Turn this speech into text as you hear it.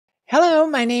Hello,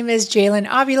 my name is Jalen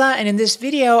Avila, and in this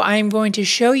video, I am going to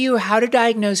show you how to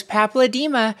diagnose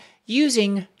papilledema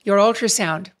using your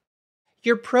ultrasound.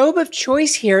 Your probe of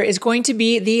choice here is going to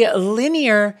be the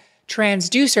linear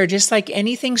transducer. Just like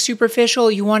anything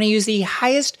superficial, you want to use the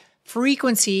highest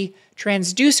frequency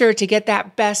transducer to get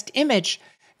that best image.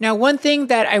 Now, one thing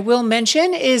that I will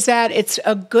mention is that it's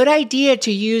a good idea to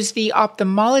use the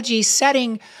ophthalmology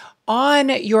setting on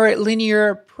your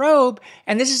linear probe,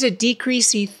 and this is to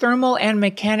decrease the thermal and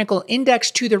mechanical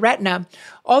index to the retina.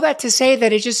 All that to say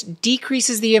that it just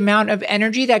decreases the amount of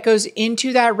energy that goes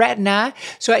into that retina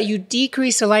so that you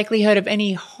decrease the likelihood of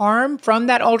any harm from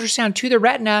that ultrasound to the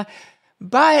retina,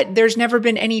 but there's never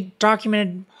been any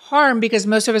documented harm because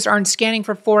most of us aren't scanning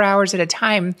for 4 hours at a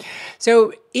time.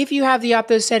 So if you have the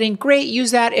opto setting, great,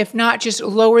 use that. If not, just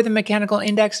lower the mechanical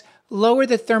index, lower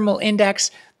the thermal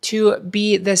index to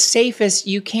be the safest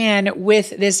you can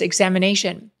with this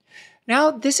examination.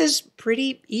 Now, this is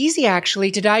pretty easy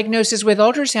actually to diagnose this with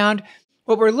ultrasound.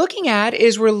 What we're looking at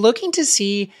is we're looking to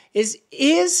see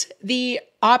is the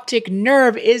optic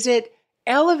nerve, is it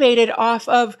elevated off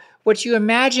of what you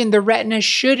imagine the retina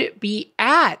should be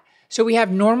at? So we have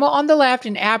normal on the left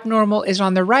and abnormal is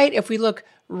on the right. If we look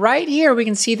right here, we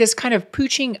can see this kind of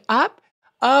pooching up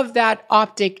of that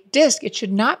optic disc. It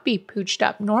should not be pooched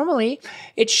up. Normally,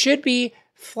 it should be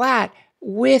flat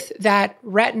with that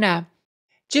retina.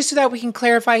 Just so that we can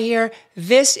clarify here,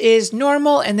 this is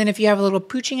normal. And then if you have a little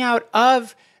pooching out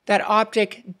of that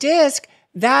optic disc,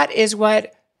 that is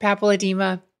what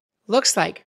papilledema looks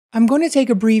like. I'm going to take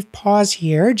a brief pause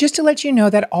here just to let you know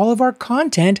that all of our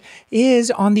content is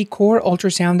on the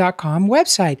coreultrasound.com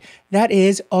website. That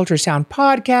is Ultrasound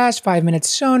Podcast, 5 Minutes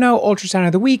Sono, Ultrasound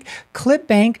of the Week, Clip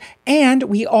Bank, and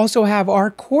we also have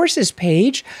our courses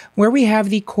page where we have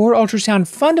the Core Ultrasound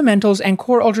Fundamentals and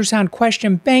Core Ultrasound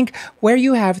Question Bank, where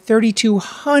you have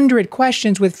 3,200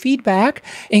 questions with feedback,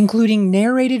 including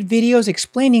narrated videos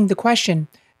explaining the question.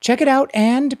 Check it out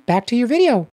and back to your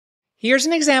video. Here's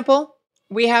an example.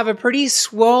 We have a pretty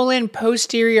swollen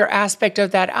posterior aspect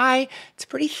of that eye. It's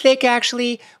pretty thick,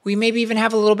 actually. We maybe even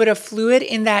have a little bit of fluid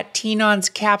in that Tenon's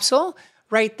capsule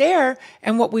right there.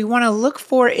 And what we want to look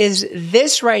for is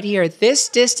this right here, this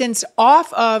distance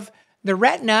off of the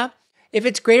retina. If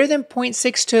it's greater than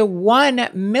 0.6 to 1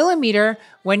 millimeter,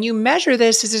 when you measure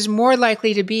this, this is more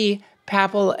likely to be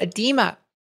papilledema.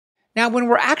 Now, when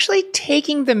we're actually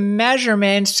taking the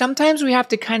measurement, sometimes we have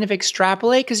to kind of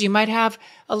extrapolate because you might have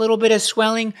a little bit of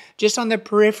swelling just on the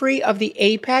periphery of the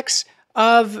apex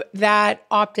of that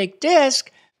optic disc.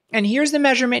 And here's the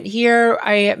measurement here.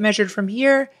 I measured from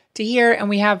here to here, and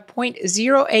we have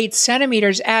 0.08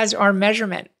 centimeters as our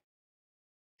measurement.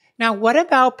 Now, what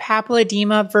about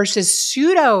papilledema versus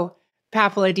pseudopapilledema?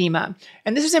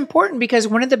 And this is important because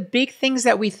one of the big things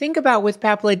that we think about with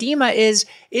papilledema is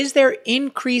there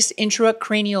increased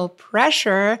intracranial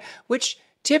pressure, which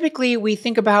typically we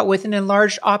think about with an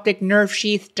enlarged optic nerve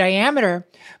sheath diameter.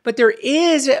 But there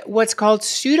is what's called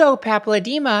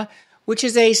pseudopapilledema, which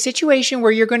is a situation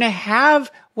where you're going to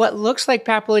have what looks like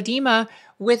papilledema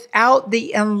without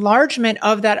the enlargement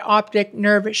of that optic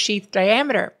nerve sheath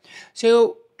diameter.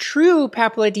 So true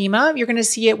papilledema, you're going to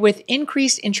see it with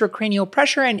increased intracranial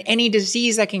pressure and any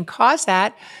disease that can cause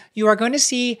that. You are going to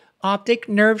see optic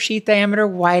nerve sheath diameter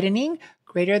widening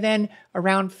greater than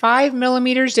around 5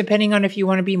 millimeters, depending on if you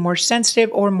want to be more sensitive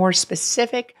or more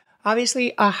specific.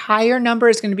 Obviously, a higher number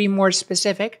is going to be more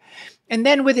specific. And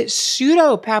then with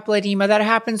pseudopapilledema, that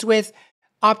happens with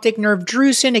optic nerve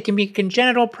drusen. It can be a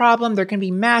congenital problem. There can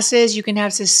be masses. You can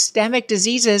have systemic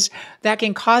diseases that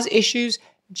can cause issues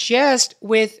just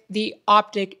with the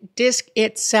optic disc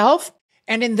itself.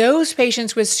 And in those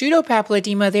patients with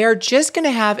pseudopapilledema, they are just going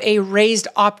to have a raised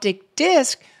optic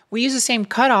disc. We use the same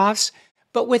cutoffs,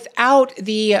 but without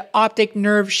the optic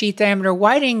nerve sheath diameter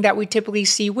widening that we typically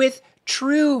see with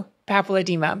true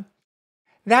papilledema.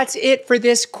 That's it for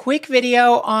this quick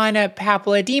video on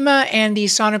papilledema and the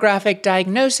sonographic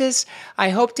diagnosis.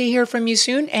 I hope to hear from you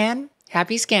soon, and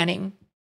happy scanning.